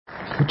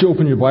Would you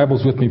open your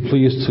Bibles with me,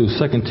 please, to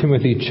 2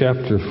 Timothy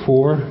chapter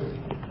 4.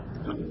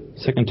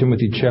 2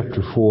 Timothy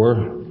chapter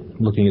 4,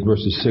 looking at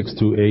verses 6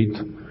 through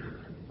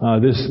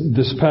 8.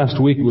 This past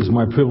week was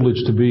my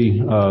privilege to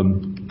be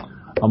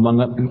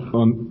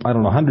among,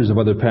 hundreds of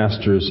other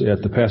pastors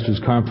at the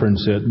Pastors'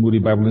 Conference at Moody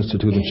Bible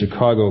Institute in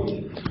Chicago.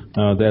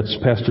 That's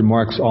Pastor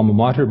Mark's alma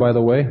mater, by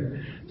the way.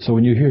 So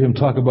when you hear him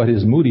talk about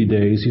his Moody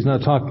days, he's not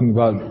talking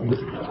about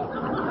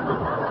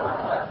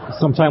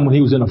sometime when he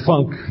was in a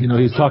funk.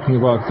 He's talking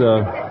about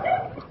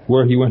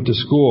where he went to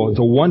school. It's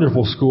a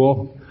wonderful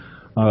school.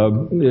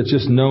 It's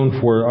just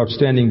known for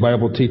outstanding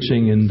Bible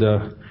teaching, and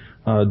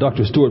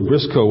Dr. Stuart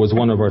Briscoe was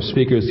one of our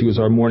speakers. He was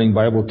our morning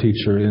Bible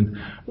teacher, and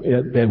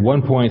at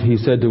one point he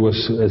said to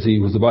us as he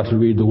was about to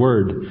read the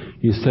Word,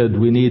 he said,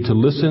 we need to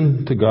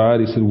listen to God.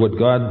 He said, what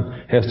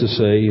God has to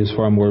say is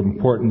far more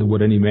important than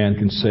what any man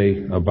can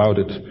say about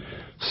it.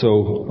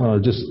 So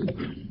just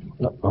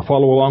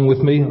follow along with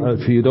me.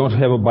 If you don't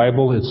have a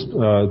Bible, it's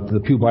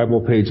the Pew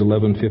Bible, page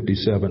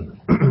 1157.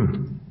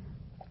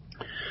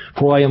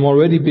 For I am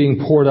already being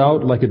poured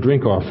out like a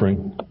drink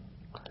offering,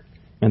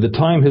 and the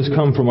time has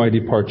come for my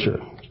departure.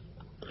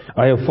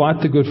 I have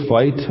fought the good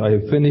fight. I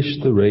have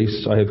finished the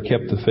race. I have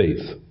kept the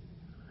faith.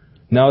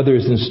 Now there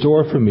is in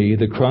store for me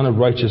the crown of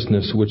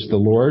righteousness, which the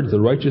Lord, the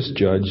righteous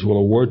judge, will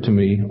award to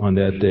me on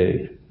that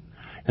day.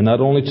 And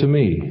not only to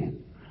me,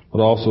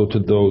 but also to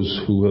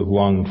those who have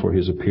longed for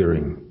his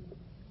appearing.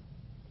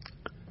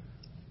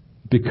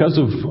 Because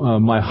of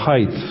my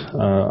height,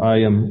 I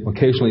am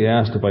occasionally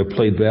asked if I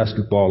played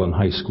basketball in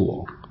high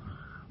school.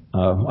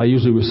 I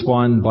usually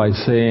respond by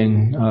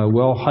saying,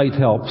 well, height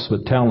helps,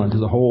 but talent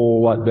is a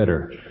whole lot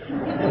better.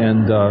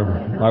 And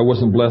I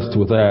wasn't blessed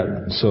with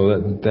that, so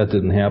that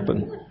didn't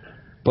happen.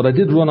 But I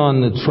did run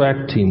on the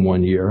track team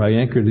one year. I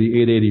anchored the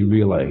 880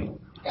 relay,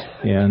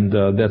 and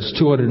that's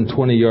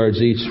 220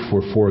 yards each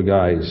for 4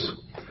 guys.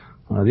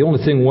 The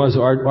only thing was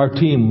our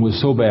team was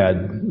so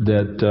bad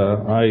that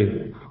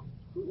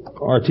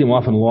our team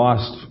often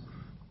lost.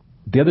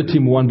 The other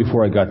team won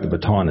before I got the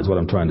baton, is what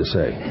I'm trying to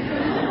say.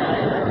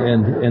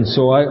 And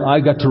so I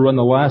got to run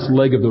the last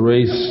leg of the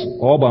race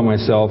all by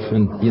myself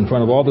in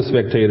front of all the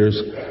spectators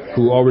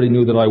who already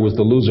knew that I was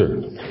the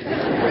loser.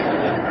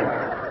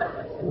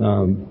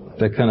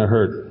 That kind of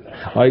hurt.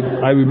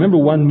 I remember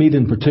one meet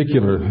in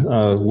particular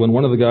when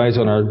one of the guys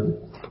on our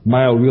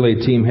mile relay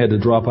team had to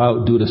drop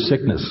out due to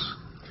sickness.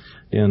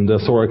 And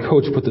so our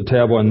coach put the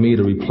tab on me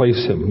to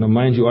replace him. Now,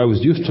 mind you, I was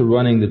used to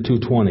running the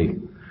 220,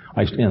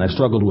 and I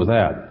struggled with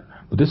that.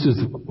 But this is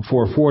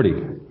 440.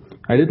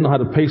 I didn't know how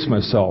to pace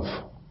myself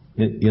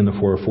in the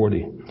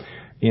 440.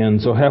 And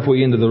so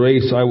halfway into the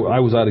race, I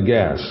was out of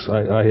gas.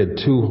 I had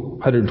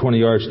 220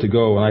 yards to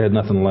go, and I had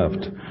nothing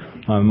left.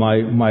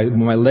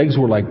 My legs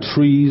were like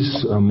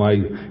trees.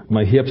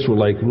 My hips were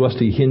like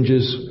rusty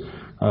hinges.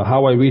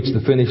 How I reached the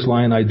finish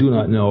line, I do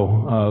not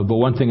know. But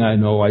one thing I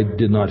know, I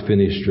did not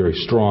finish very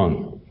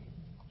strong.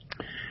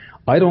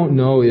 I don't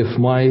know if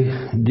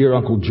my dear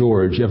Uncle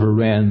George ever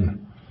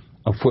ran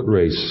a foot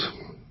race.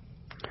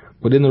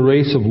 But in the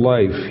race of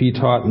life, he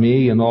taught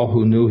me and all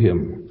who knew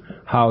him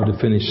how to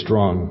finish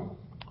strong.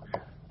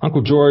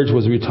 Uncle George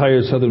was a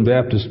retired Southern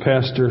Baptist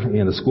pastor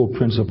and a school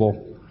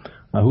principal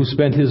who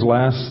spent his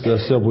last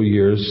several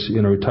years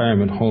in a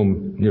retirement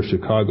home near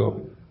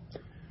Chicago.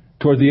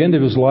 Toward the end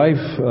of his life,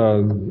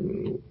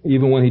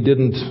 even when he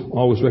didn't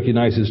always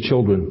recognize his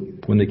children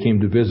when they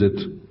came to visit,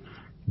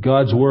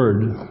 God's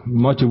Word,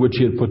 much of which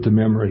he had put to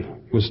memory,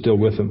 was still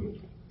with him.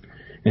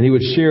 And he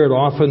would share it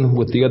often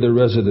with the other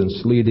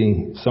residents,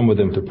 leading some of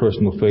them to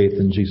personal faith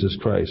in Jesus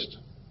Christ.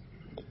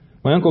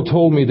 My uncle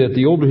told me that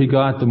the older he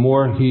got, the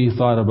more he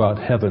thought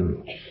about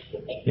heaven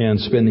and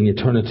spending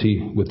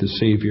eternity with the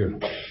Savior.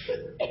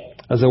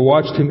 As I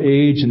watched him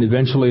age and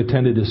eventually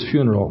attended his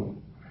funeral,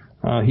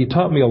 he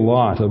taught me a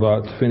lot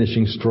about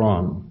finishing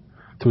strong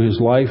through his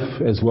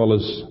life as well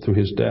as through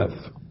his death.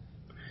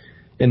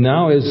 And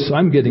now as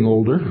I'm getting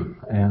older,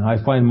 and I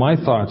find my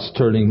thoughts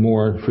turning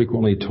more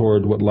frequently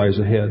toward what lies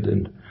ahead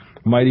and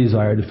my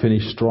desire to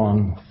finish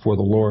strong for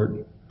the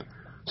Lord.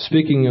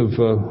 Speaking of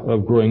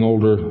growing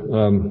older,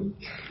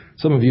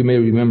 some of you may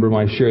remember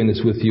my sharing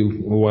this with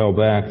you a while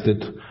back, that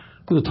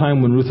there was a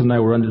time when Ruth and I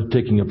were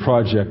undertaking a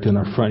project in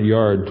our front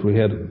yard. We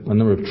had a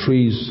number of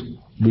trees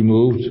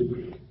removed.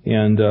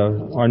 And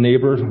our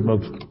neighbor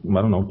of,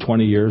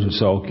 20 years or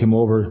so came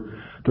over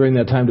during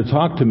that time to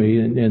talk to me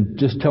and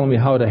just tell me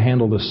how to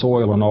handle the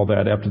soil and all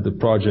that after the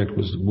project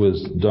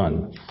was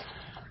done.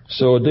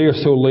 So a day or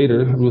so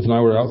later, Ruth and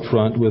I were out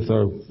front with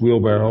our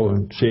wheelbarrow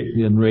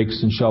and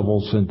rakes and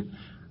shovels, and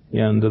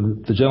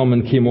the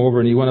gentleman came over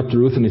and he went up to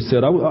Ruth and he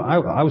said,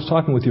 I was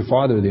talking with your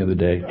father the other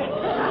day.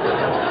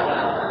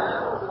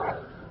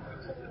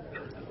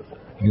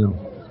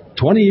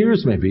 20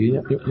 years maybe.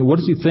 What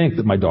does he think?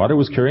 That my daughter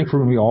was caring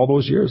for me all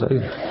those years? And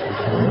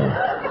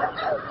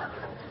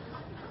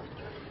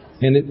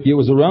it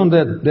was around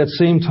that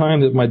same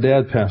time that my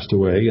dad passed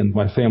away, and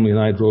my family and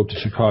I drove to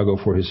Chicago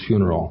for his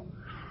funeral.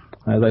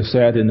 As I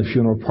sat in the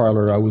funeral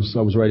parlor, I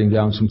was writing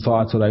down some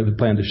thoughts that I had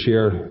planned to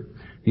share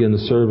in the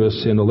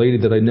service, and a lady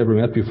that I'd never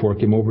met before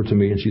came over to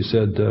me and she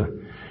said,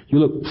 "You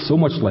look so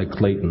much like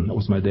Clayton." That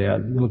was my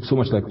dad. "You look so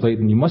much like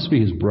Clayton. You must be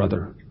his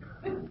brother."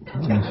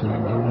 And I said,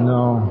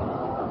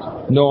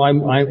 "No,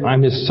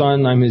 I'm his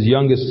son. I'm his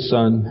youngest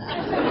son."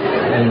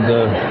 And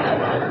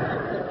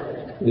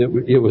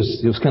it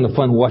was kind of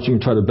fun watching him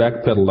try to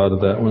backpedal out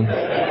of that one.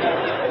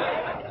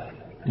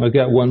 I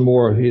got one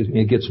more.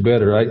 It gets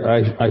better.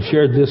 I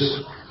shared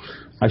this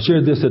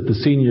at the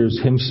seniors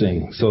hymn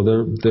sing, so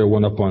they're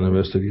one up on the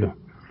rest of you.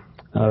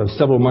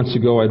 Several months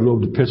ago, I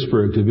drove to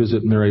Pittsburgh to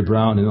visit Mary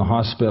Brown in the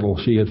hospital.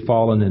 She had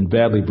fallen and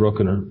badly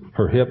broken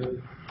her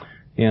hip.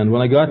 And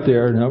when I got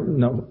there,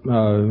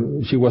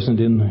 she wasn't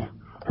in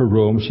her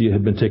room. She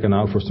had been taken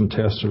out for some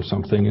tests or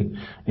something.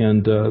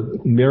 And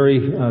Mary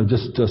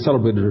just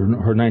celebrated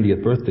her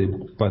 90th birthday,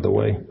 by the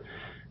way.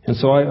 And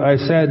so I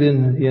sat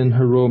in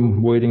her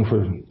room waiting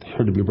for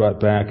her to be brought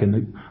back. And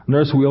the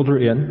nurse wheeled her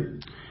in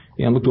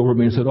and looked over at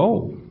me and said,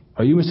 "Oh,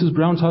 are you Mrs.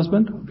 Brown's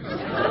husband?"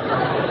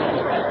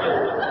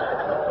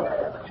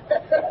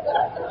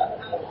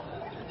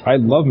 I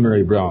love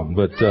Mary Brown,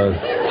 but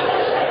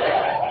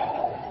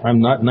I'm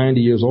not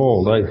 90 years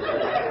old.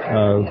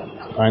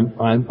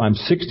 I'm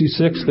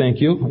 66, thank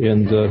you,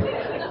 and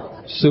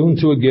soon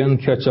to again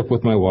catch up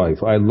with my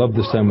wife. I love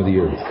this time of the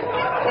year.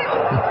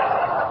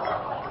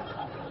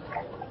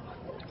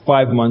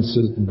 5 months,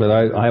 but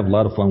I have a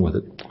lot of fun with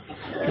it.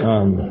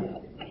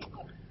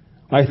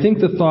 I think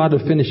the thought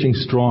of finishing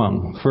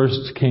strong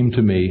first came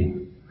to me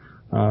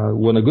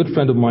when a good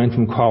friend of mine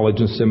from college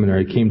and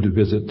seminary came to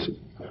visit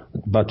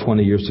about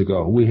 20 years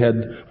ago. We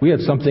had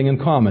something in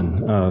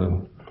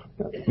common.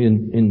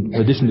 In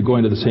addition to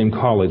going to the same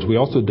college, we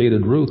also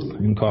dated Ruth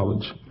in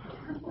college.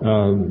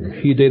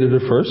 He dated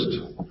her first,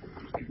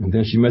 and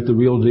then she met the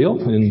real deal,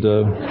 and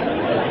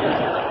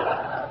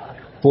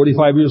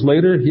 45 years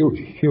later,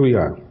 here we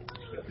are.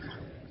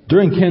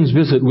 During Ken's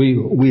visit,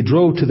 we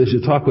drove to the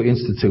Chautauqua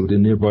Institute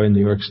in nearby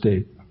New York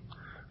State.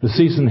 The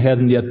season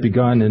hadn't yet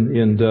begun,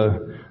 and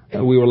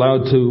we were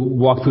allowed to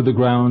walk through the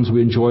grounds.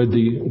 We enjoyed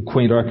the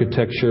quaint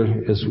architecture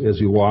as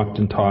we walked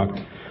and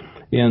talked.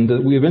 And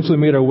we eventually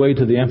made our way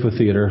to the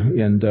amphitheater,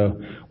 and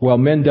while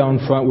men down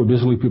front were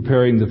busily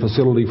preparing the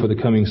facility for the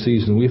coming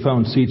season, we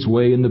found seats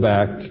way in the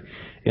back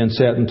and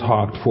sat and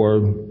talked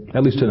for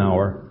at least an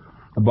hour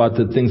about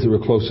the things that were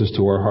closest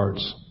to our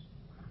hearts.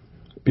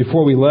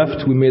 Before we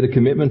left, we made a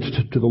commitment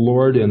to the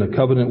Lord and a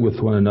covenant with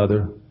one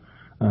another,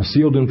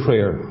 sealed in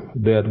prayer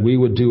that we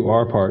would do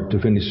our part to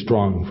finish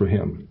strong for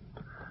Him.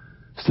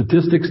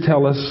 Statistics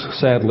tell us,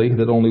 sadly,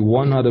 that only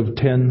 1 out of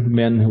 10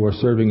 men who are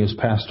serving as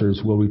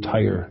pastors will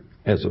retire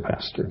as a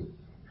pastor.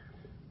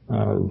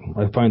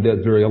 I find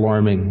that very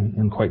alarming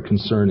and quite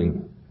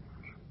concerning.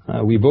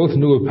 We both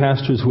knew of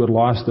pastors who had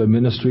lost their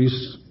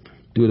ministries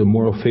due to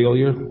moral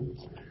failure,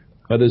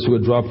 others who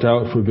had dropped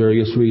out for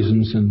various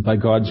reasons, and by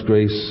God's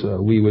grace,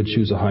 we would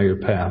choose a higher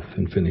path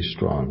and finish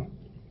strong.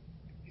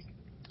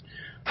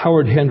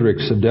 Howard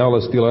Hendricks of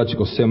Dallas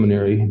Theological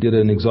Seminary did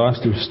an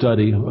exhaustive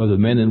study of the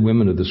men and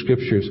women of the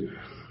Scriptures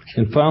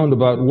and found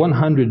about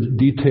 100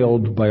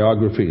 detailed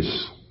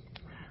biographies,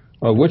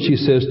 of which he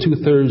says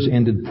 2/3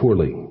 ended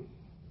poorly.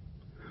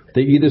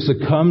 They either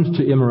succumbed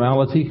to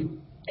immorality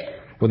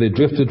or they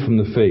drifted from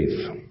the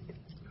faith.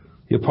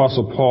 The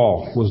Apostle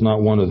Paul was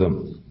not one of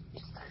them.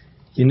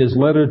 In his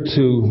letter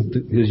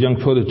to his young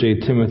protege,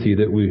 Timothy,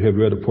 that we have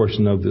read a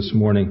portion of this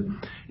morning,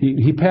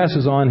 he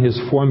passes on his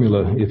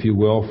formula, if you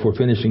will, for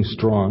finishing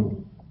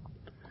strong.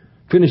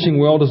 Finishing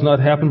well does not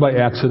happen by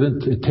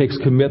accident. It takes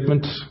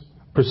commitment,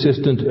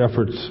 persistent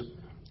efforts,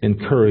 and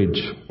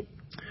courage.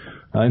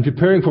 In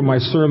preparing for my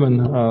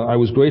sermon, I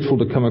was grateful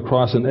to come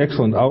across an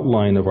excellent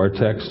outline of our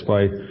text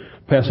by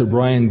Pastor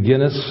Brian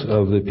Guinness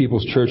of the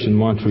People's Church in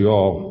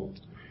Montreal.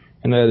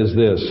 And that is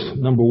this.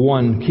 Number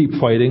 1, keep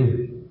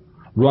fighting.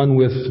 Run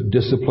with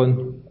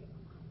discipline.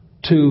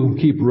 2,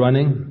 keep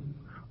running.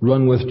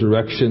 Run with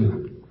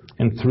direction.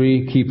 And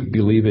 3, keep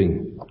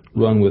believing.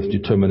 Run with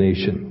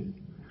determination.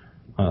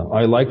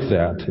 I liked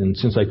that, and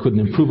since I couldn't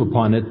improve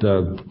upon it,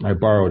 I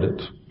borrowed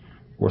it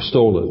or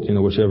stole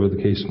it, whichever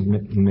the case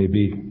may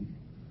be.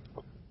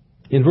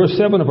 In verse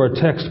 7 of our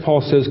text,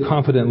 Paul says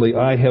confidently,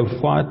 "I have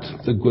fought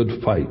the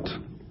good fight."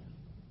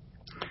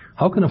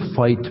 How can a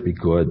fight be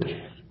good?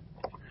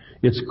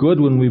 It's good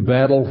when we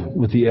battle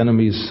with the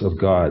enemies of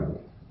God.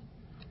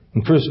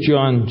 In 1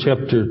 John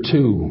chapter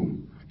 2,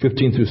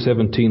 15 through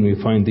 17, we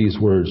find these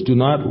words, "Do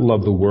not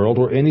love the world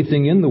or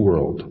anything in the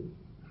world.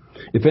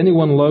 If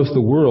anyone loves the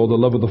world, the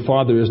love of the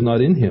Father is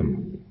not in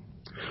him.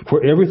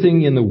 For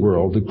everything in the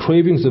world, the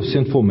cravings of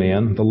sinful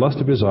man, the lust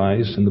of his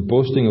eyes, and the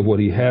boasting of what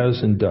he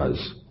has and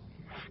does,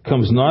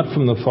 comes not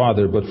from the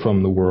Father, but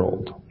from the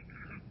world.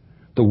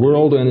 The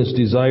world and its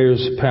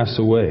desires pass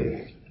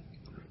away,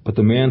 but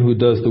the man who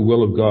does the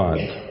will of God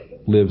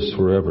lives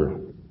forever."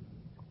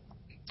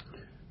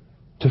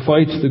 To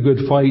fight the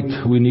good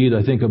fight, we need,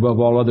 I think, above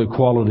all other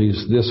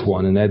qualities, this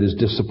one, and that is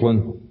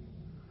discipline.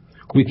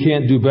 We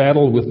can't do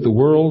battle with the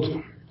world,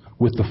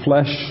 with the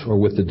flesh, or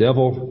with the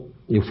devil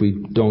if we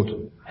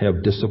don't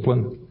have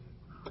discipline.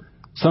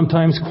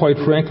 Sometimes, quite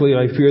frankly,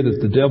 I fear that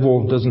the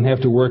devil doesn't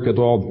have to work at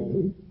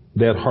all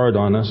that hard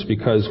on us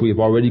because we've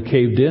already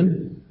caved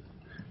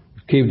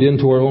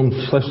into our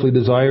own fleshly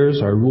desires,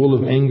 our rule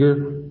of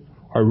anger,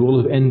 our rule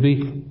of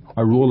envy,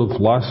 our rule of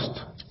lust.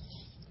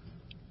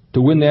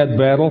 To win that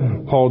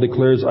battle, Paul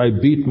declares, I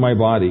beat my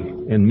body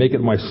and make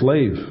it my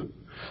slave,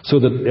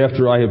 so that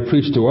after I have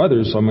preached to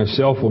others, I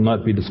myself will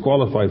not be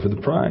disqualified for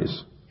the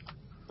prize.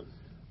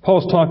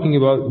 Paul's talking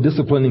about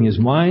disciplining his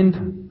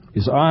mind,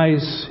 his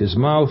eyes, his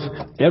mouth,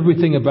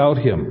 everything about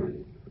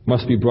him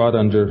must be brought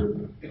under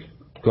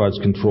God's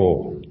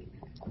control.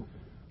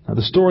 Now,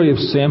 the story of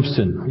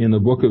Samson in the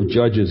book of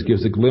Judges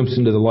gives a glimpse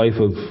into the life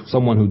of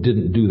someone who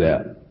didn't do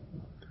that.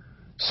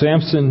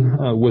 Samson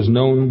was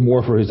known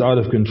more for his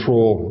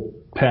out-of-control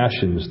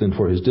passions than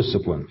for his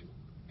discipline.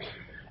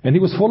 And he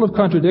was full of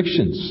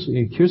contradictions.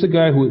 Here's a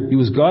guy he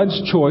was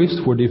God's choice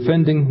for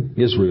defending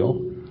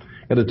Israel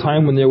at a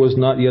time when there was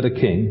not yet a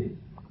king.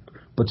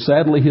 But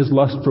sadly, his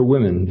lust for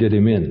women did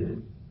him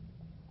in.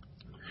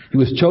 He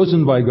was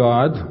chosen by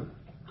God,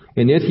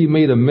 and yet he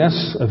made a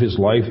mess of his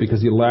life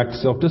because he lacked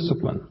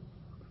self-discipline.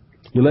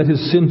 He let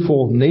his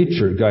sinful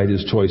nature guide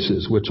his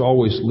choices, which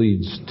always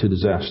leads to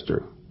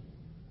disaster.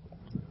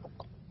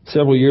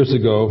 Several years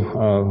ago,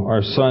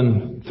 our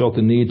son felt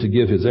the need to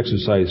give his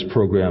exercise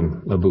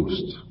program a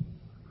boost.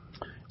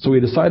 So he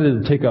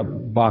decided to take up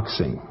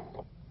boxing.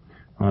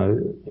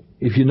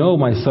 If you know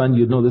my son,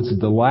 you'd know this is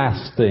the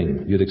last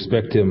thing you'd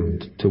expect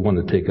him to want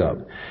to take up.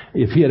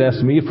 If he had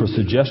asked me for a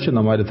suggestion,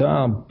 I might have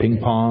thought, ping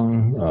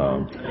pong,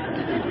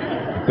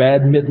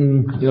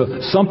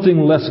 badminton,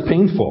 something less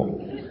painful.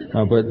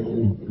 But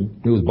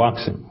it was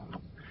boxing.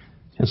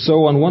 And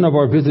so on one of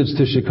our visits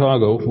to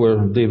Chicago,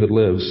 where David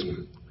lives,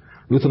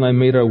 Ruth and I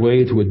made our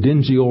way to a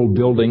dingy old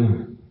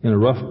building in a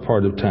rough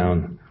part of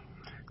town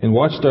and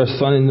watched our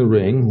son in the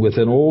ring with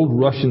an old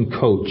Russian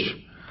coach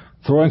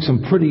throwing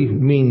some pretty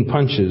mean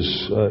punches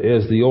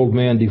as the old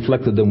man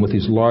deflected them with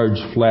his large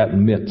flat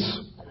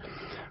mitts.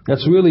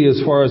 That's really as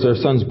far as our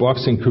son's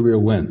boxing career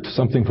went,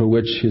 something for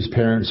which his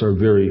parents are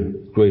very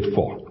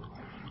grateful.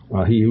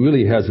 He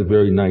really has a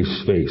very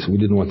nice face. We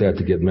didn't want that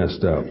to get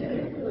messed up.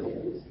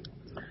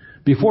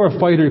 Before a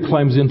fighter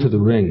climbs into the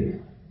ring,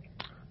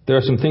 there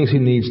are some things he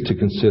needs to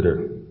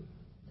consider.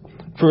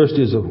 First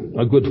is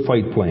a good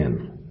fight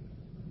plan.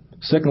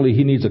 Secondly,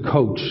 he needs a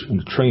coach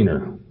and a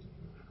trainer.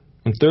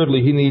 And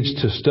thirdly, he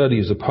needs to study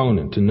his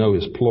opponent to know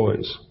his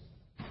ploys.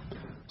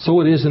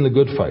 So it is in the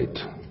good fight.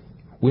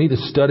 We need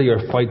to study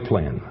our fight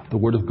plan, the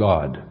Word of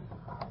God.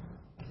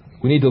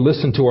 We need to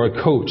listen to our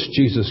coach,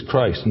 Jesus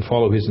Christ, and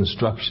follow his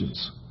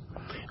instructions.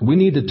 We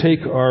need to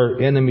take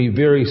our enemy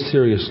very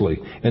seriously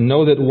and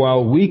know that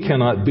while we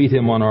cannot beat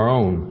him on our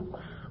own,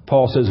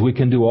 Paul says we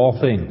can do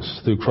all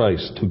things through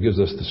Christ who gives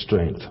us the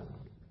strength.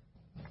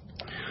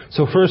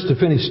 So first, to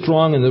finish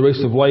strong in the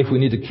race of life, we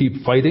need to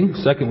keep fighting.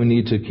 Second, we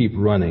need to keep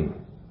running.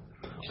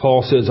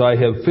 Paul says, I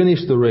have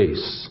finished the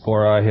race,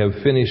 or I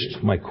have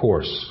finished my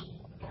course.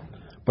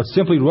 But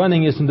simply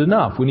running isn't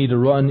enough. We need to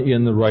run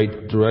in the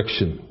right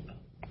direction.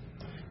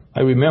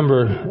 I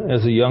remember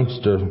as a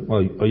youngster,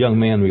 a young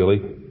man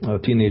really, a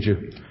teenager,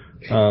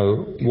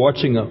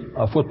 watching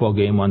a football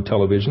game on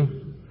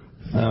television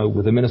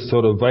with the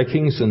Minnesota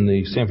Vikings and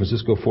the San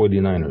Francisco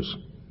 49ers.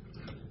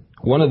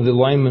 One of the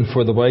linemen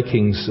for the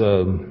Vikings,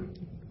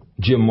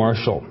 Jim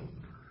Marshall,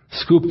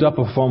 scooped up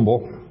a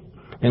fumble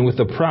and with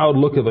the proud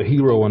look of a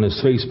hero on his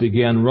face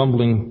began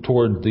rumbling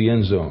toward the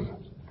end zone.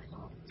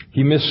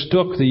 He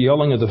mistook the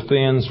yelling of the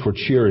fans for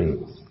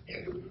cheering.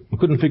 He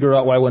couldn't figure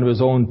out why one of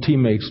his own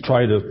teammates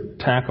tried to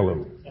tackle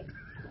him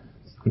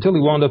until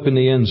he wound up in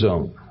the end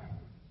zone,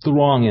 the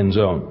wrong end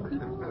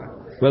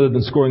zone. Rather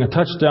than scoring a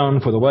touchdown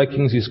for the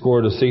Vikings, he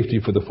scored a safety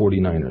for the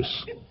 49ers.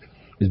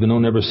 He's been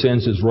known ever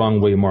since as Wrong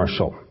Way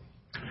Marshall.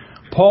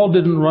 Paul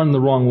didn't run the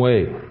wrong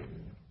way.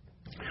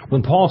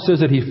 When Paul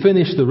says that he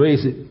finished the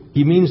race,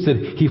 he means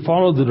that he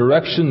followed the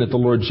direction that the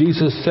Lord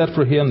Jesus set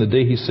for him the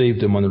day he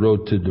saved him on the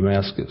road to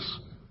Damascus.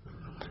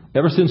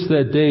 Ever since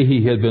that day,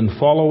 he had been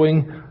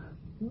following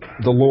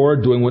the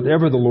Lord, doing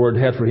whatever the Lord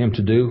had for him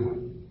to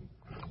do,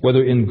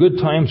 whether in good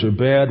times or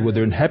bad,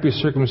 whether in happy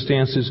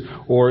circumstances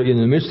or in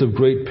the midst of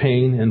great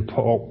pain, and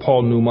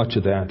Paul knew much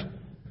of that.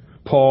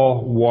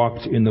 Paul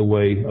walked in the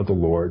way of the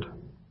Lord.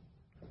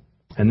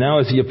 And now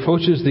as he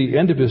approaches the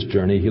end of his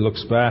journey, he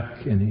looks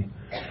back and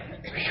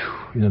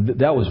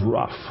that was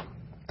rough.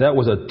 That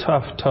was a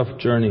tough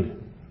journey.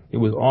 It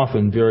was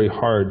often very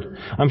hard.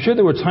 I'm sure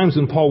there were times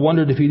when Paul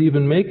wondered if he'd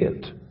even make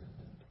it.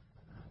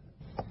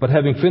 But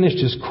having finished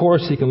his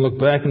course, he can look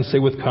back and say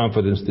with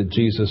confidence that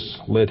Jesus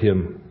led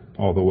him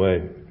all the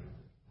way.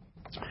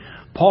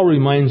 Paul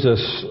reminds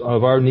us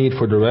of our need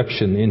for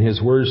direction in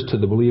his words to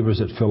the believers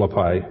at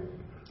Philippi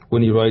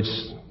when he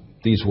writes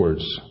these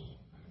words.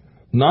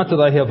 Not that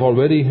I have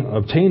already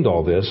obtained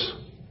all this,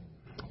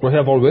 or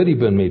have already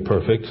been made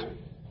perfect,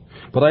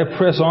 but I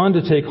press on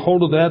to take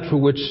hold of that for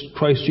which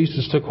Christ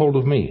Jesus took hold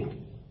of me.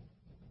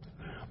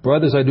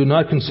 Brothers, I do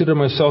not consider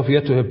myself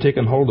yet to have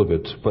taken hold of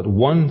it, but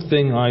one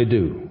thing I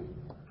do,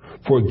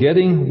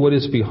 forgetting what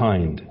is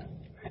behind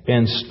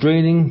and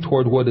straining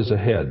toward what is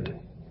ahead.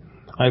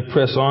 I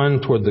press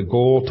on toward the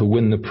goal to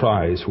win the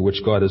prize for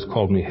which God has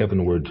called me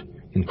heavenward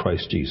in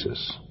Christ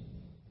Jesus.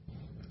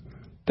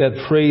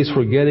 That phrase,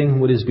 forgetting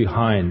what is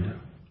behind,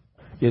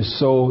 is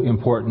so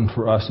important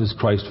for us as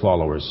Christ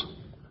followers.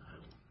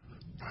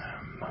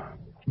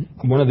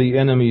 One of the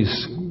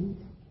enemy's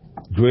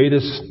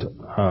greatest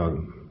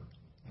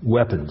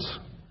weapons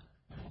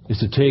is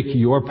to take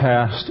your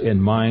past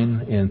and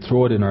mine and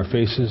throw it in our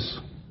faces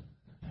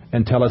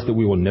and tell us that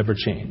we will never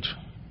change.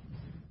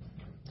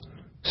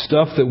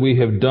 Stuff that we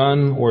have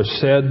done or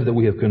said, that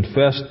we have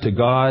confessed to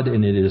God,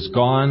 and it is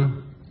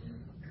gone.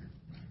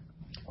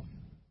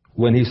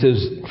 When he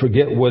says,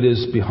 forget what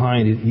is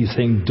behind, he's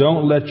saying,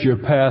 don't let your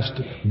past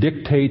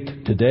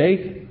dictate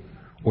today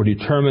or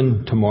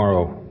determine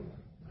tomorrow.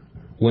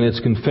 When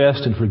it's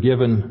confessed and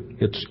forgiven,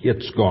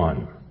 it's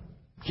gone.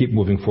 Keep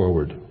moving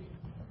forward.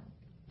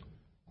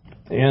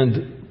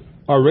 And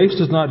our race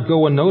does not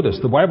go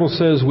unnoticed. The Bible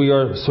says we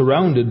are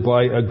surrounded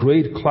by a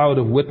great cloud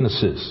of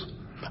witnesses.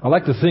 I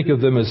like to think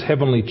of them as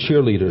heavenly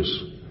cheerleaders.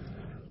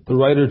 The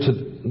writer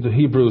to the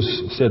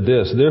Hebrews said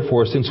this,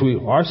 therefore, since we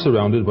are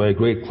surrounded by a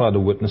great cloud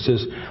of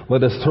witnesses,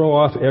 let us throw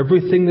off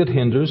everything that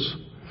hinders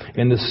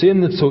and the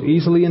sin that so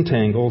easily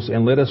entangles,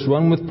 and let us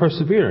run with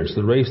perseverance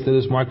the race that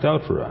is marked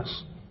out for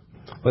us.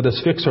 Let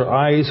us fix our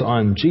eyes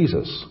on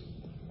Jesus,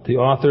 the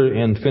author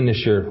and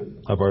finisher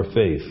of our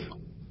faith.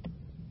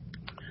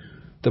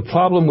 The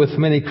problem with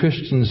many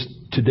Christians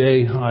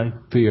today, I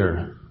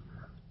fear,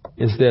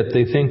 is that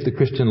they think the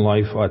Christian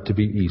life ought to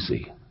be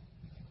easy.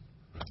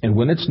 And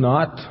when it's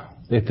not,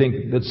 they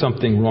think that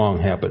something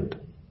wrong happened.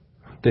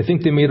 They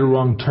think they made a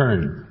wrong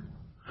turn.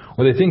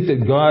 Or they think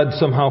that God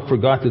somehow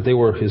forgot that they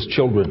were His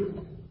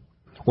children.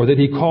 Or that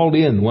He called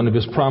in one of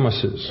His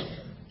promises.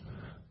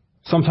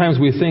 Sometimes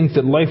we think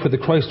that life with a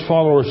Christ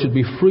follower should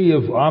be free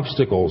of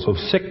obstacles, of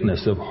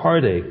sickness, of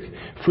heartache,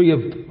 free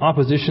of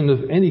opposition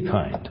of any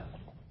kind.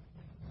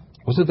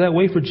 Was it that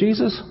way for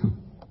Jesus?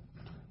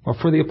 Or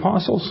for the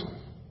apostles?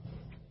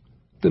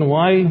 Then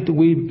why do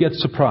we get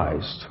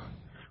surprised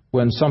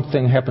when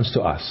something happens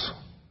to us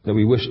that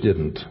we wish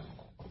didn't?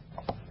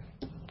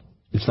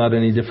 It's not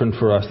any different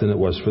for us than it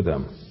was for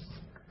them.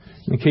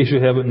 In case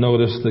you haven't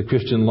noticed, the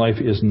Christian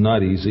life is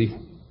not easy.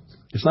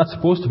 It's not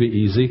supposed to be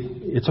easy.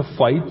 It's a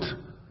fight,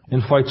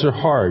 and fights are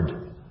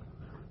hard.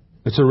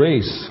 It's a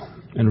race,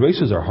 and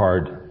races are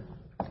hard.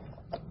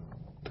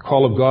 The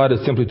call of God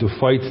is simply to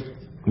fight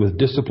with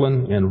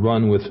discipline and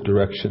run with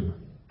direction.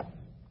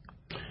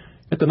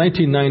 At the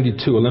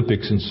 1992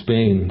 Olympics in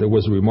Spain, there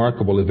was a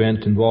remarkable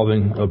event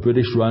involving a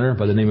British runner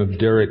by the name of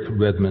Derek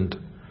Redmond.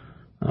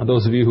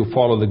 Those of you who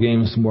follow the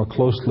games more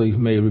closely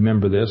may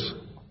remember this.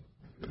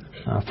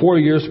 4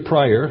 years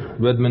prior,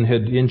 Redmond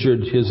had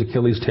injured his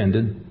Achilles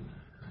tendon,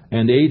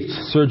 and 8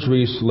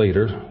 surgeries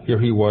later, here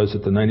he was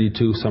at the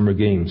 92 Summer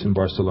Games in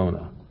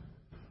Barcelona.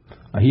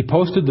 He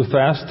posted the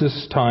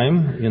fastest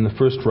time in the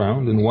first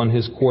round and won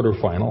his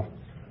quarterfinal.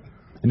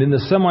 And in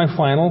the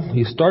semifinal,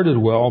 he started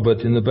well,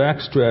 but in the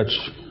backstretch,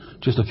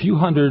 just a few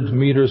hundred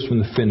meters from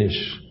the finish,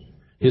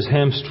 his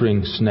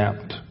hamstring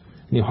snapped,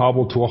 and he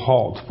hobbled to a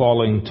halt,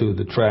 falling to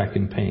the track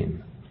in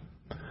pain.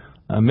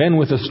 Men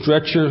with a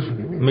stretcher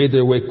made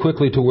their way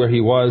quickly to where he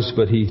was,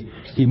 but he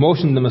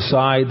motioned them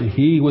aside.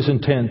 He was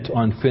intent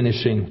on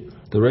finishing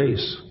the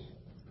race.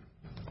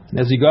 And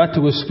as he got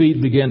to his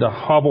feet, began to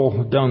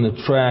hobble down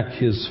the track,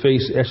 his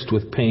face etched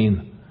with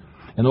pain.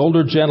 An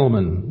older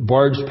gentleman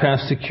barged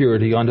past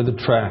security onto the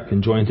track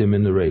and joined him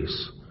in the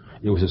race.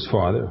 It was his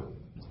father.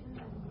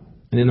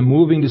 And in a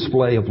moving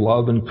display of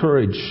love and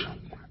courage,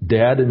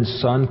 Dad and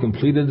son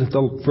completed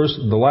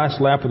the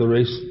last lap of the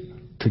race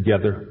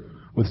together,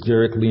 with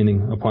Derek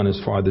leaning upon his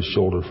father's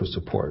shoulder for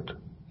support.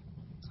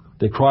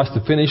 They crossed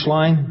the finish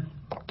line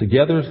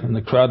together, and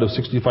the crowd of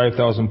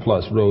 65,000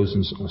 plus rose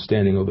in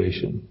standing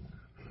ovation.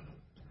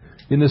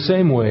 In the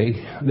same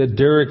way that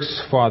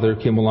Derek's father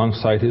came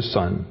alongside his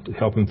son to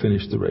help him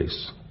finish the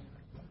race.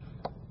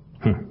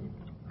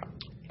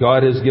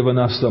 God has given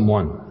us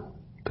someone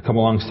to come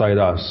alongside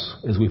us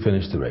as we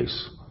finish the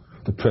race,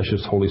 the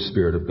precious Holy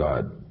Spirit of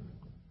God.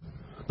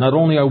 Not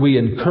only are we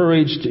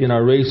encouraged in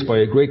our race by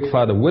a great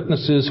cloud of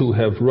witnesses who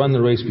have run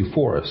the race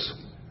before us,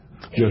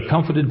 we are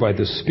comforted by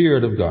the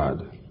Spirit of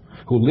God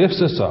who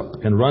lifts us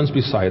up and runs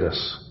beside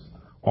us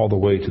all the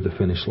way to the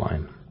finish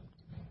line.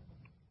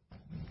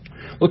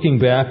 Looking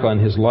back on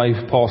his life,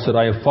 Paul said,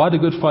 I have fought a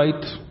good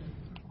fight,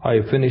 I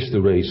have finished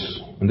the race.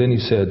 And then he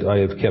said, I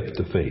have kept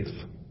the faith.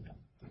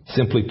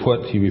 Simply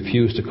put, he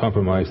refused to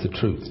compromise the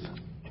truth.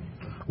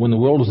 When the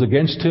world was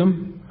against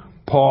him,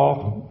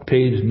 Paul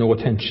paid no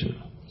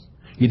attention.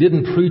 He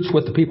didn't preach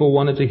what the people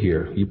wanted to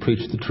hear. He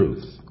preached the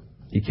truth.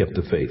 He kept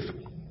the faith.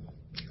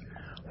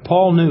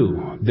 Paul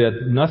knew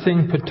that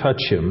nothing could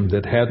touch him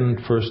that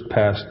hadn't first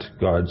passed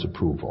God's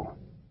approval.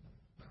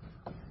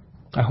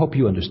 I hope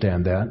you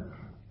understand that.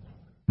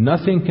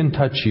 Nothing can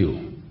touch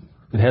you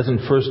that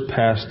hasn't first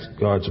passed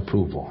God's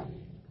approval.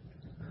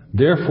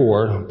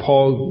 Therefore,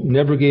 Paul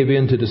never gave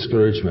in to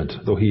discouragement,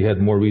 though he had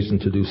more reason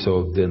to do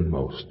so than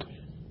most.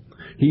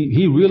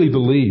 He really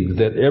believed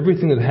that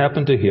everything that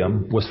happened to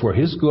him was for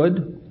his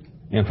good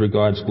and for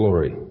God's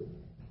glory.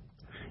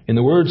 In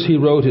the words he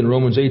wrote in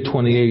Romans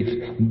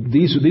 8:28,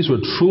 these were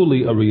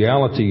truly a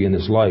reality in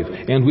his life.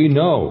 And we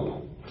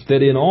know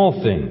that in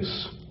all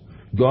things,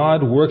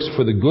 God works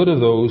for the good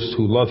of those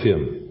who love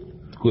him,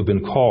 who have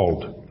been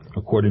called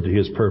according to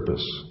his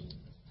purpose.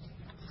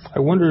 I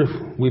wonder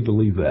if we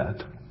believe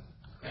that.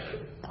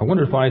 I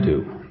wonder if I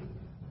do.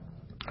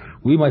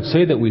 We might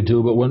say that we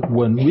do, but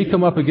when we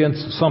come up against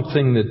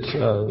something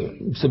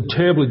that, some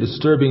terribly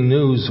disturbing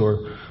news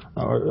or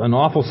an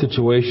awful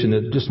situation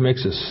that just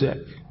makes us sick,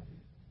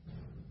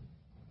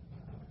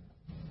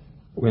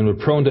 when we're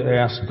prone to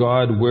ask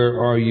God, where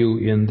are you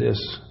in this?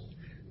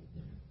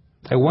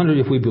 I wonder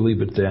if we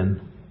believe it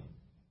then.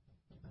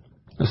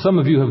 Now, some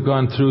of you have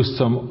gone through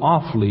some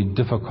awfully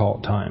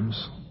difficult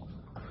times.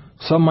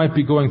 Some might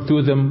be going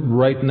through them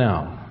right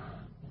now.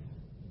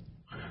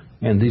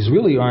 And these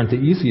really aren't the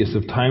easiest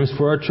of times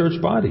for our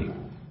church body.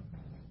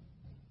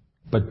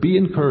 But be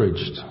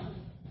encouraged.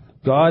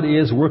 God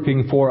is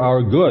working for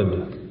our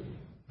good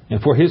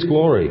and for his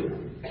glory,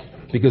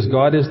 because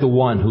God is the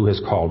one who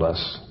has called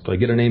us. Do I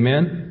get an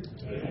amen?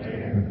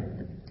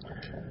 Amen.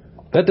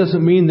 That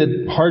doesn't mean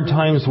that hard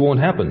times won't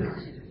happen.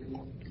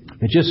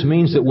 It just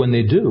means that when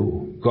they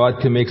do,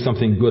 God can make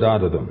something good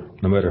out of them,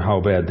 no matter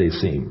how bad they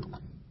seem.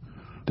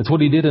 That's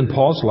what he did in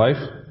Paul's life.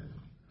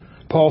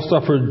 Paul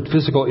suffered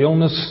physical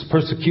illness,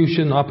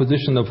 persecution,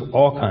 opposition of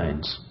all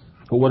kinds.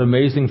 But what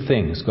amazing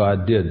things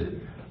God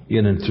did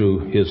in and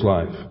through his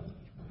life.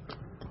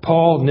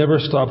 Paul never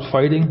stopped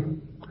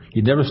fighting.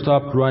 He never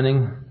stopped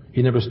running.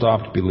 He never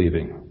stopped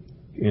believing.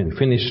 And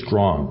finished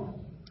strong.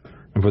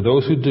 And for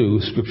those who do,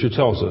 Scripture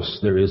tells us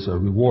there is a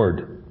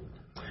reward.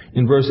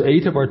 In verse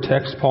 8 of our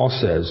text, Paul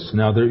says,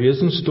 "Now there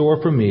is in store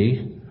for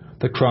me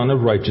the crown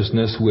of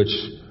righteousness, which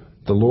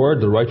the Lord,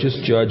 the righteous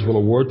judge, will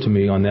award to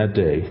me on that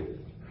day.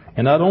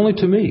 And not only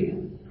to me,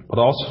 but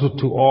also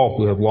to all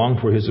who have longed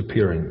for his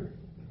appearing."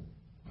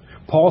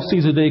 Paul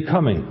sees a day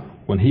coming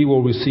when he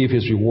will receive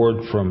his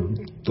reward from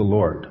the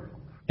Lord.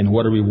 And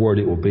what a reward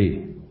it will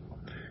be.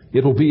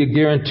 It will be a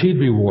guaranteed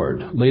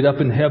reward laid up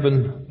in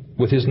heaven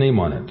with his name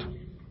on it.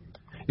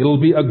 It will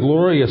be a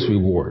glorious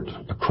reward,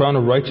 a crown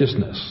of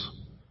righteousness,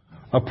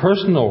 a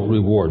personal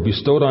reward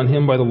bestowed on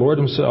him by the Lord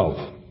himself,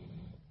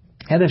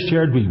 and a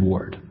shared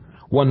reward,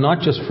 one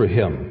not just for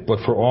him, but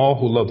for all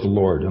who love the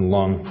Lord and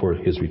long for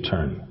his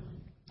return.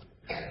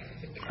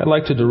 I'd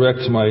like to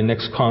direct my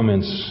next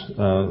comments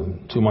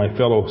to my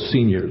fellow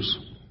seniors,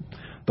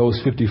 those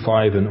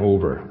 55 and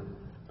over.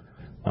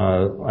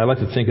 I like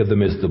to think of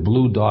them as the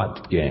Blue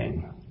Dot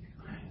Gang.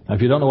 Now,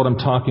 if you don't know what I'm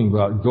talking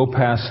about, go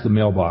past the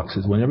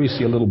mailboxes. Whenever you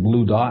see a little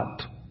blue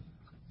dot,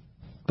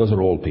 those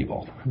are old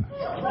people.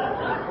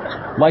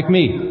 Like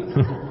me.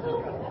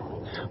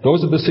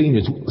 Those are the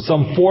seniors.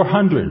 Some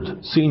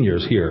 400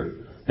 seniors here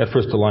at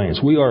First Alliance.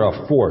 We are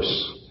a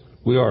force.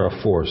 We are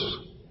a force.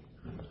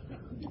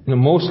 You know,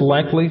 most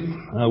likely,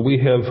 we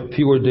have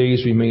fewer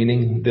days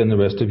remaining than the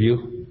rest of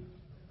you.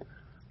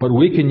 But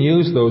we can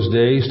use those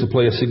days to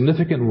play a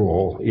significant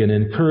role in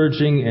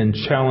encouraging and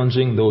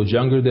challenging those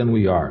younger than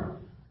we are.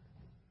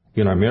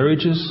 In our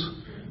marriages,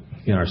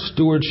 in our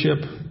stewardship,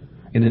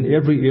 and in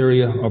every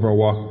area of our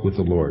walk with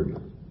the Lord.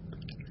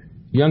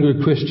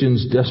 Younger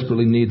Christians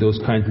desperately need those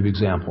kinds of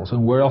examples.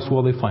 And where else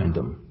will they find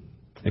them?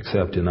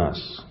 Except in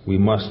us. We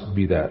must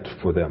be that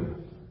for them.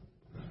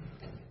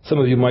 Some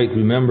of you might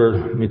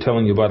remember me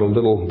telling you about a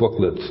little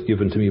booklet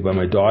given to me by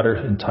my daughter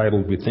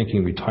entitled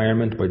Rethinking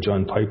Retirement by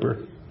John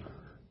Piper.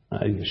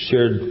 I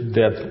shared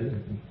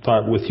that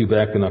thought with you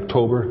back in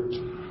October.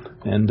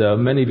 And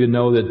many of you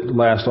know that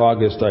last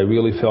August I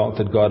really felt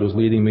that God was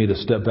leading me to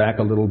step back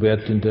a little bit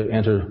and to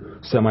enter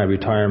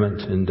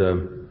semi-retirement. And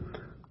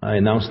I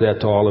announced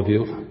that to all of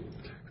you.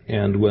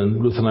 And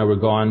when Ruth and I were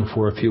gone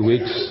for a few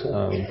weeks,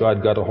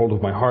 God got a hold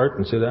of my heart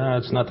and said,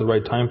 it's not the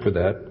right time for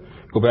that.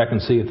 Go back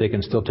and see if they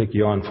can still take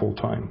you on full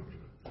time.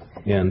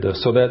 And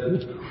so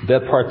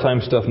that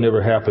part-time stuff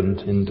never happened.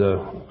 And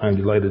I'm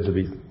delighted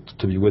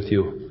to be with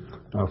you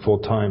full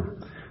time.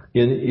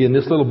 In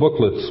this little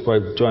booklet by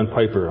John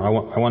Piper, I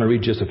want to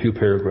read just a few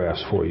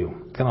paragraphs for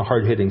you. Kind of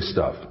hard-hitting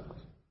stuff.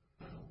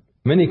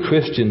 Many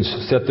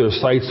Christians set their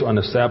sights on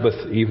a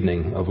Sabbath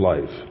evening of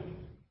life.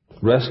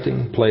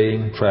 Resting,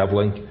 playing,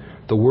 traveling,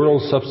 the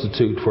world's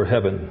substitute for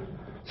heaven,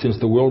 since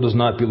the world does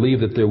not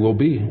believe that there will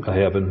be a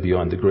heaven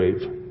beyond the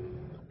grave.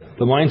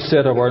 The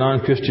mindset of our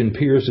non-Christian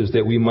peers is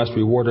that we must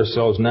reward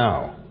ourselves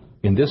now,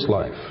 in this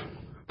life,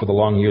 for the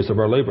long years of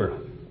our labor.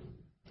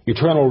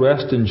 Eternal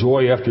rest and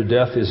joy after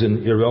death is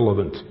an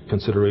irrelevant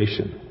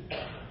consideration.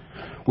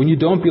 When you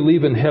don't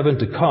believe in heaven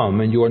to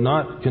come and you are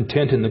not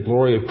content in the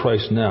glory of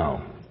Christ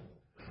now,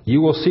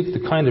 you will seek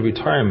the kind of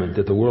retirement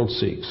that the world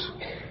seeks.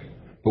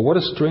 But what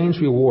a strange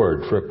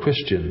reward for a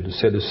Christian to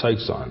set his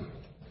sights on.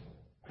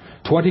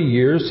 20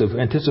 years of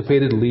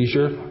anticipated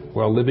leisure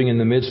while living in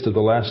the midst of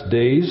the last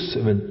days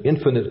of an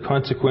infinite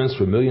consequence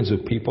for millions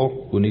of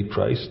people who need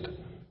Christ.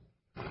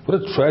 What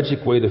a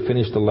tragic way to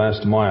finish the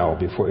last mile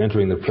before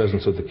entering the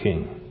presence of the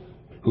King.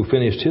 who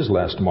finished his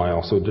last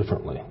mile so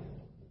differently.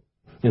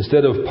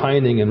 Instead of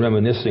pining and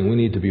reminiscing, we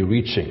need to be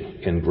reaching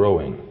and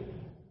growing.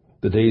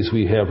 The days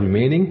we have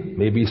remaining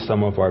may be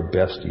some of our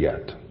best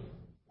yet.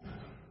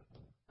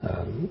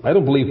 I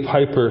don't believe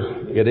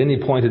Piper at any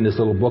point in this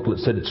little booklet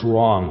said it's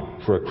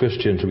wrong for a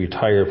Christian to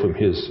retire from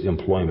his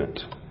employment.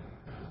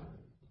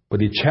 But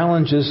he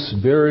challenges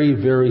very,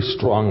 very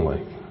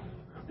strongly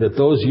that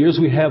those years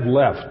we have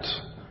left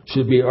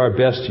should be our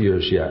best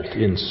years yet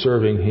in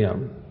serving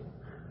him,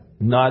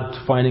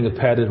 not finding a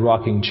padded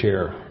rocking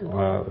chair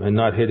and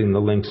not hitting the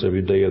links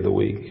every day of the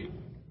week.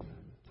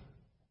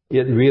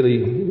 It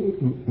really,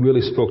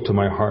 really spoke to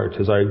my heart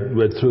as I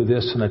read through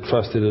this, and I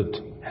trusted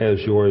it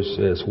has yours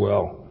as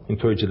well. I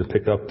encourage you to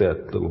pick up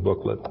that little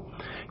booklet.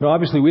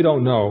 Obviously, we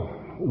don't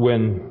know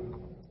when.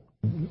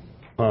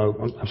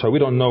 We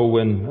don't know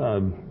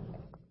when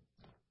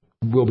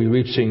we'll be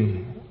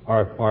reaching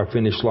our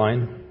finish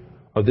line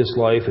of this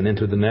life and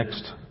into the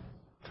next.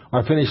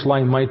 Our finish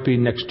line might be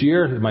next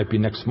year, it might be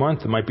next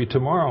month, it might be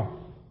tomorrow.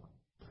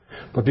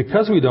 But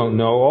because we don't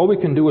know, all we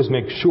can do is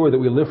make sure that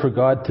we live for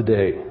God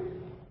today,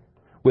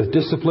 with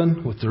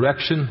discipline, with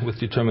direction, with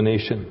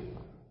determination,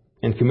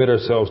 and commit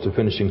ourselves to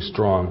finishing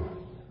strong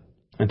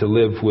and to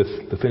live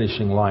with the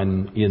finishing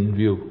line in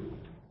view.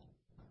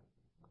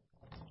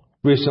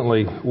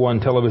 Recently, one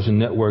television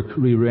network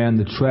reran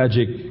the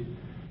tragic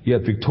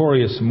yet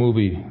victorious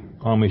movie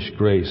Amish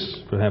Grace.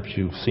 Perhaps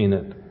you've seen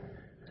it.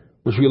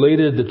 Which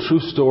related the true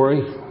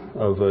story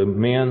of a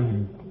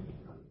man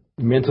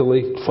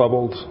mentally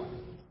troubled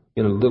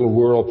in a little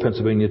rural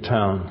Pennsylvania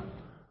town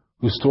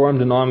who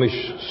stormed an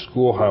Amish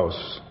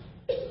schoolhouse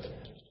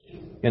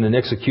and in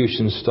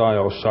execution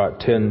style shot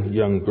 10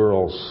 young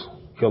girls,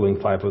 killing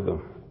 5 of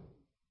them.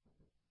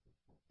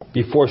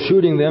 Before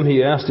shooting them,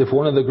 he asked if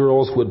one of the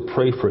girls would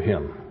pray for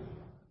him,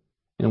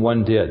 and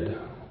one did.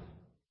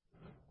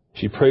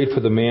 She prayed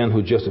for the man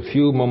who just a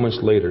few moments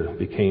later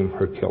became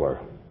her killer.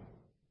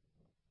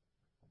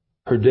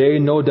 Her day,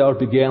 no doubt,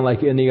 began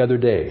like any other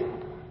day.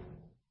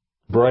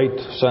 Bright,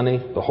 sunny,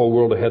 the whole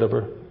world ahead of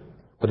her,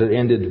 but it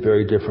ended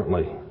very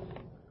differently.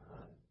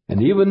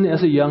 And even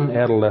as a young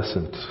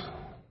adolescent,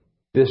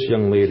 this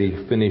young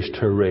lady finished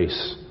her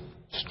race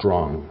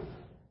strong.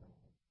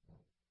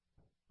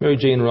 Mary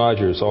Jane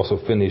Rogers also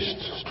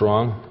finished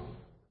strong.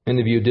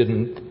 Many of you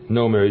didn't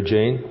know Mary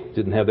Jane,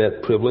 didn't have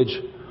that privilege.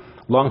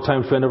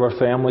 Longtime friend of our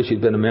family, she'd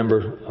been a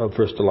member of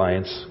First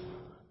Alliance,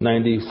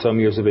 90-some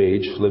years of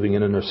age, living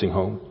in a nursing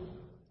home.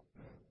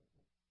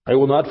 I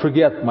will not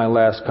forget my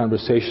last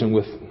conversation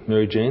with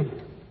Mary Jane.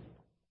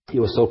 It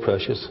was so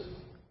precious.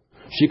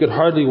 She could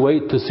hardly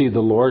wait to see the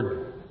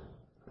Lord.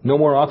 No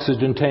more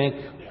oxygen tank,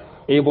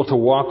 able to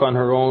walk on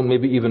her own,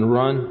 maybe even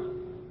run.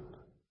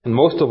 And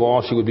most of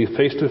all, she would be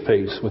face to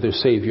face with her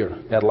Savior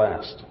at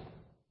last.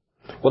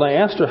 When I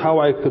asked her how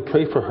I could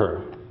pray for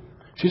her,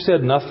 she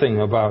said nothing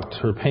about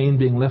her pain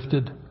being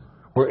lifted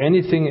or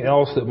anything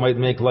else that might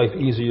make life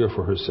easier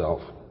for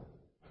herself.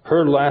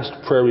 Her last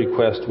prayer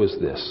request was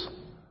this: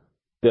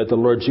 that the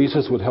Lord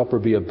Jesus would help her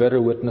be a better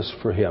witness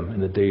for Him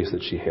in the days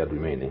that she had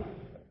remaining.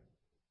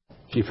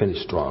 She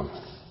finished strong.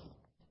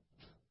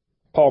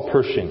 Paul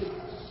Pershing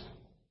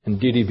and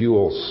Dee Dee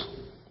Buell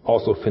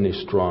also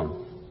finished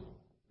strong.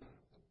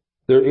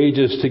 Their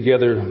ages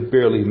together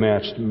barely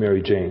matched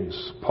Mary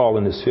Jane's. Paul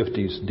in his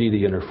 50s, Dee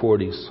Dee in her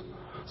 40s.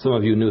 Some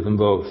of you knew them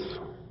both.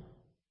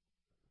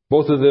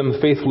 Both of them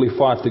faithfully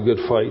fought the good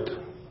fight.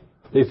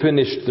 They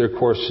finished their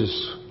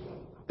courses.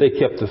 They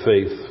kept the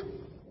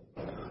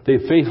faith. They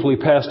faithfully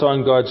passed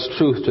on God's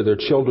truth to their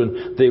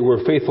children. They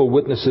were faithful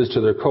witnesses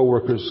to their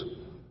co-workers.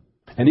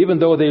 And even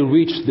though they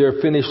reached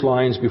their finish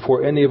lines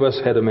before any of us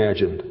had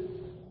imagined,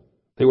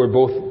 they were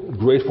both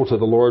grateful to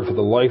the Lord for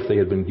the life they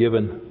had been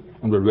given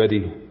and were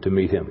ready to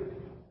meet Him.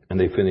 And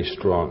they finished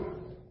strong.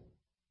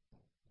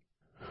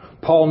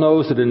 Paul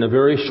knows that in a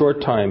very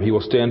short time he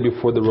will stand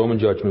before the Roman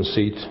judgment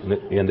seat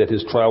and that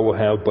his trial will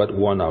have but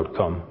one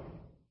outcome.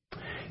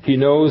 He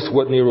knows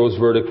what Nero's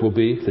verdict will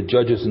be. The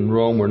judges in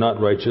Rome were not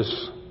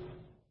righteous.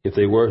 If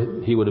they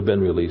were, he would have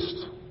been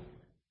released.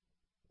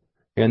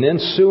 And then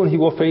soon he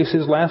will face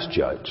his last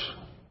judge,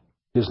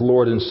 his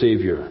Lord and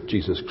Savior,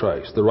 Jesus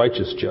Christ, the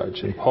righteous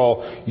judge. And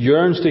Paul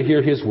yearns to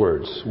hear his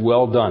words,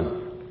 "Well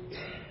done,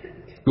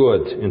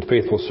 good and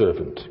faithful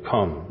servant.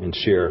 Come and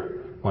share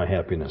my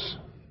happiness."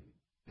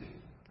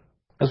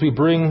 As we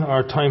bring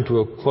our time to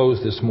a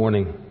close this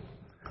morning,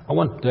 I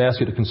want to ask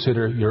you to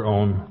consider your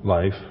own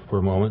life for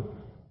a moment.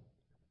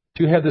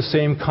 Do you have the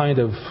same kind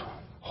of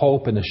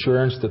hope and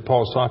assurance that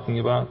Paul's talking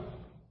about?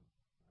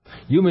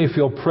 You may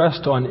feel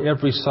pressed on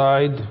every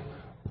side,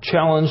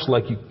 challenged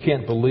like you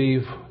can't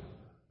believe.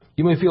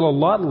 You may feel a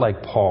lot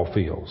like Paul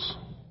feels.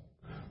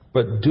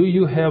 But do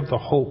you have the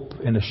hope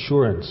and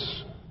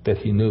assurance that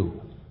he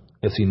knew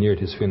as he neared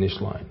his finish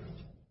line?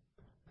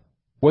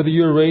 Whether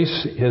your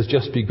race has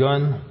just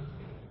begun,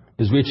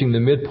 is reaching the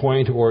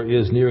midpoint, or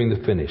is nearing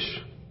the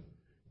finish,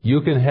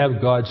 you can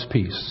have God's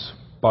peace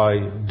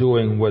by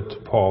doing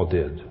what Paul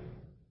did.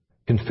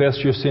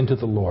 Confess your sin to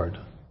the Lord.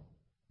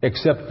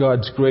 Accept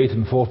God's great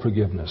and full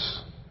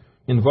forgiveness.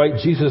 Invite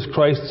Jesus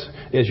Christ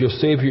as your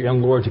Savior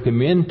and Lord to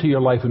come into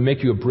your life and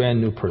make you a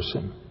brand new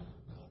person.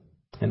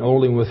 And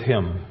only with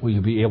Him will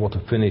you be able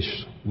to finish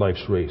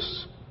life's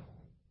race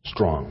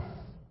strong.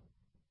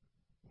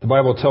 The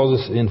Bible tells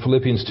us in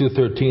Philippians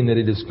 2:13 that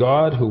it is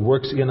God who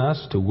works in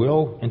us to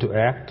will and to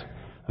act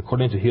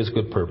according to His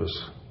good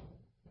purpose.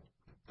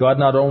 God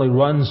not only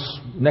runs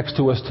next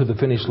to us to the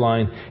finish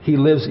line, He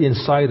lives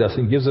inside us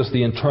and gives us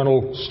the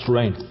internal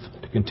strength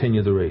to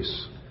continue the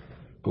race.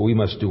 But we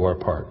must do our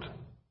part.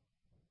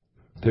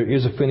 There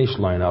is a finish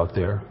line out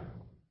there,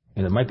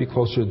 and it might be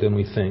closer than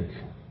we think.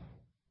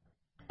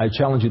 I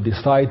challenge you,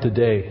 decide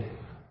today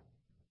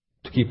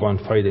to keep on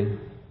fighting.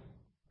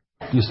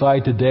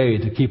 Decide today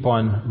to keep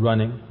on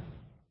running.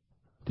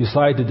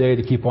 Decide today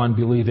to keep on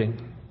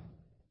believing.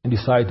 And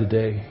decide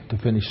today to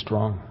finish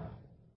strong.